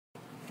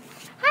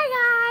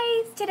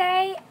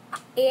today.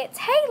 It's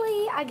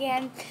Haley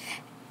again,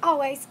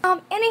 always.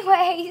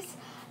 Anyways,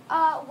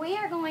 we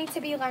are going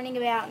to be learning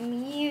about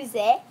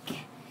music,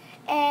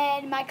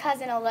 and my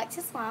cousin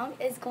Alexis Long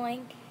is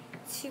going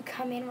to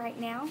come in right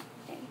now,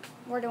 and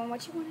we're doing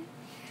what you wanted.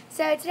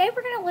 So today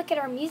we're going to look at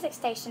our music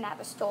station at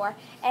the store,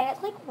 and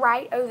it's like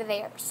right over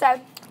there.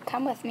 So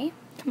come with me.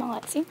 Come on,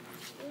 Lexi.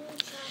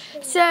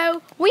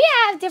 So we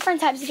have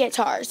different types of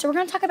guitars. So we're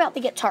going to talk about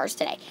the guitars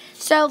today.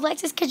 So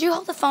Alexis, could you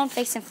hold the phone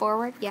facing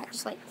forward? Yeah,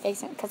 just like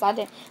facing, because I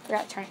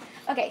forgot to turn it.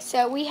 Okay,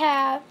 so we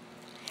have,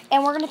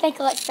 and we're going to thank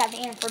Alexis at the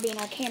end for being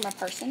our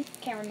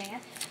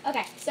cameraman.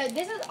 Okay, so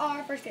this is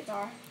our first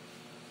guitar.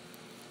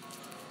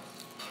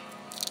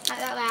 Not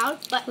that loud,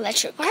 but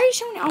electric. Why are you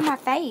showing it on my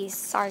face?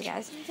 Sorry,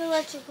 guys. It's an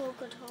electrical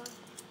guitar.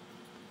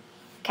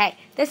 Okay,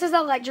 this is the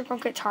electrical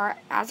guitar,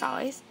 as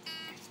always.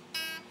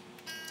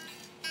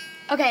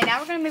 Okay, now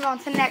we're going to move on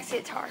to the next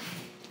guitar.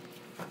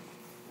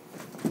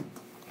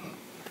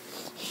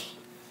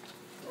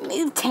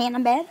 Move Tana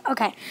bed.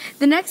 Okay,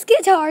 the next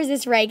guitar is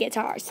this Ray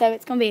guitar. So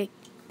it's going to be...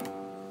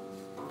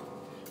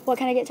 What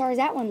kind of guitar is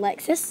that one,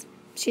 Lexis?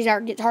 She's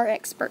our guitar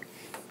expert.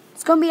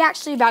 It's going to be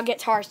actually about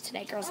guitars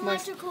today, girls and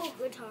boys. Electrical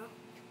guitar.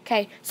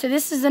 Okay, so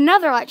this is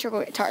another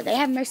electrical guitar. They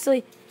have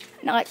mostly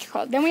an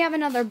electrical. Then we have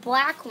another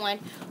black one,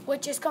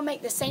 which is going to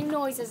make the same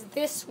noise as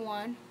this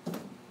one.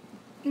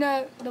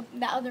 No, the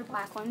other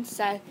black one.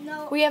 So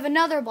no. We have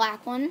another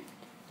black one.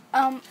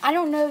 I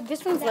don't know.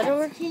 This one's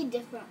littler. That's key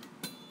different.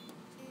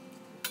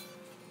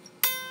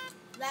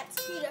 That's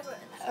key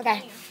different.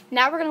 Okay.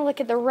 Now we're gonna look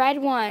at the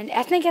red one.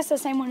 I think it's the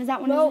same one as that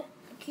one. No,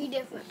 key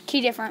different. Key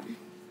different.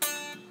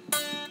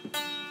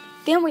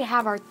 Then we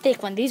have our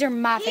thick one. These are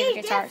my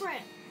favorite guitars.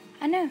 Different.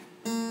 I know.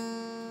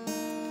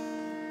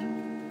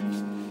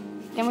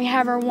 Then we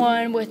have our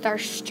one with our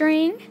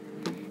string,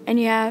 and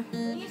you have. You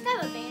used to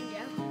have a banjo.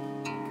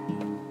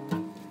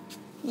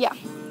 Yeah.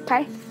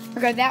 Okay.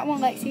 We'll go that one,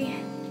 Lexi.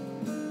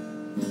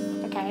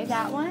 Okay,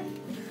 that one.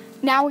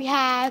 Now we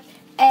have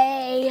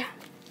a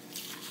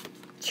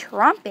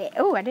trumpet.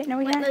 Oh, I didn't know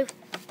we had.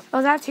 Oh,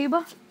 is that a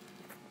tuba?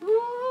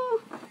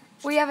 Woo.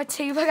 We have a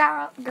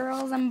tuba,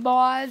 girls and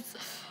boys.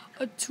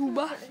 A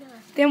tuba.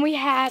 Then we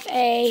have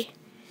a.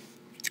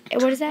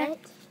 What is that?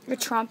 A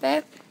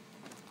trumpet.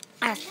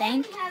 I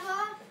think.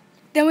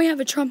 Then we have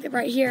a trumpet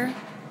right here.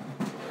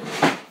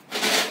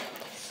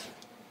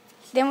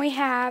 Then we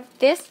have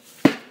this.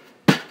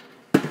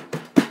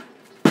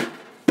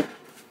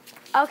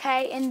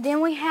 Okay, and then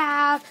we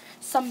have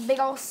some big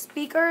old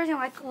speakers and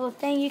like a little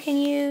thing you can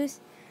use.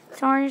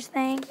 It's orange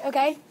thing.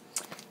 Okay.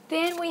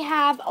 Then we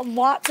have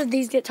lots of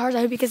these guitars.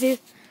 I hope you can see.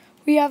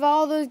 We have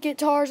all those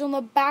guitars on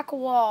the back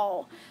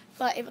wall.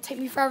 But it will take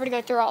me forever to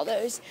go through all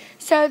those.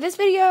 So this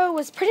video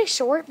was pretty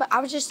short, but I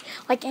was just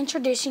like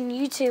introducing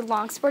you to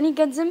Long Sporting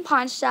Goods and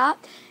Pawn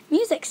Shop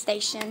music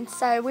station.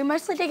 So we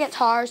mostly did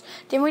guitars.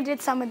 Then we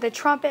did some of the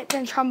trumpets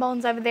and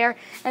trombones over there.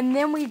 And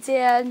then we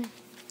did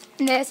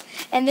this.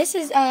 And this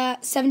is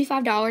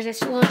 $75.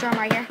 It's a little drum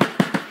right here.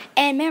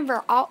 And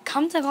remember,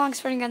 come to Long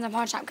Sporting Goods and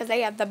Pawn Shop because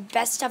they have the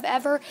best stuff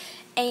ever.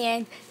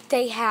 And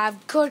they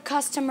have good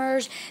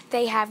customers.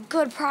 They have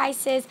good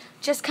prices.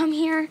 Just come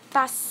here,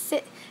 buy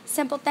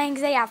simple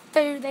things. They have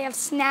food, they have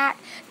snack,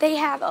 they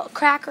have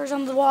crackers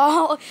on the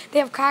wall, they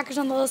have crackers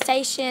on the little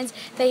stations,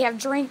 they have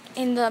drink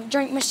in the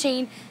drink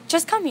machine.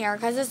 Just come here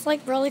because it's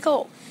like really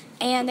cool,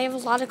 and they have a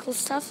lot of cool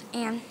stuff.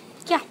 And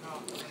yeah,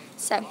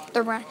 so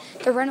they're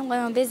running low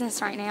on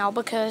business right now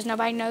because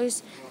nobody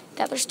knows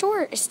that their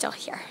store is still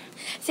here.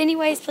 So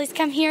anyways, please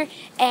come here,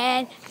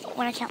 and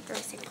when I count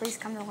 3, please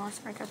come to Long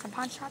Sporting Goods and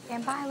Pawn Shop,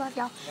 and bye, I love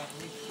y'all.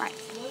 Right,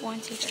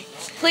 1, 2, 3.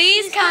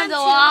 Please come to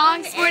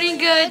Long Sporting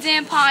Goods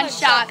and Pawn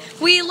Shop.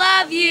 We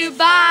love you,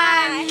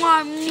 bye.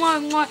 Mwah,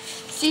 mwah,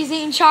 mwah. She's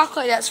eating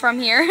chocolate that's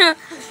from here.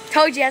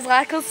 Told you, has a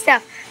lot of cool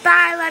stuff.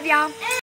 Bye, love y'all.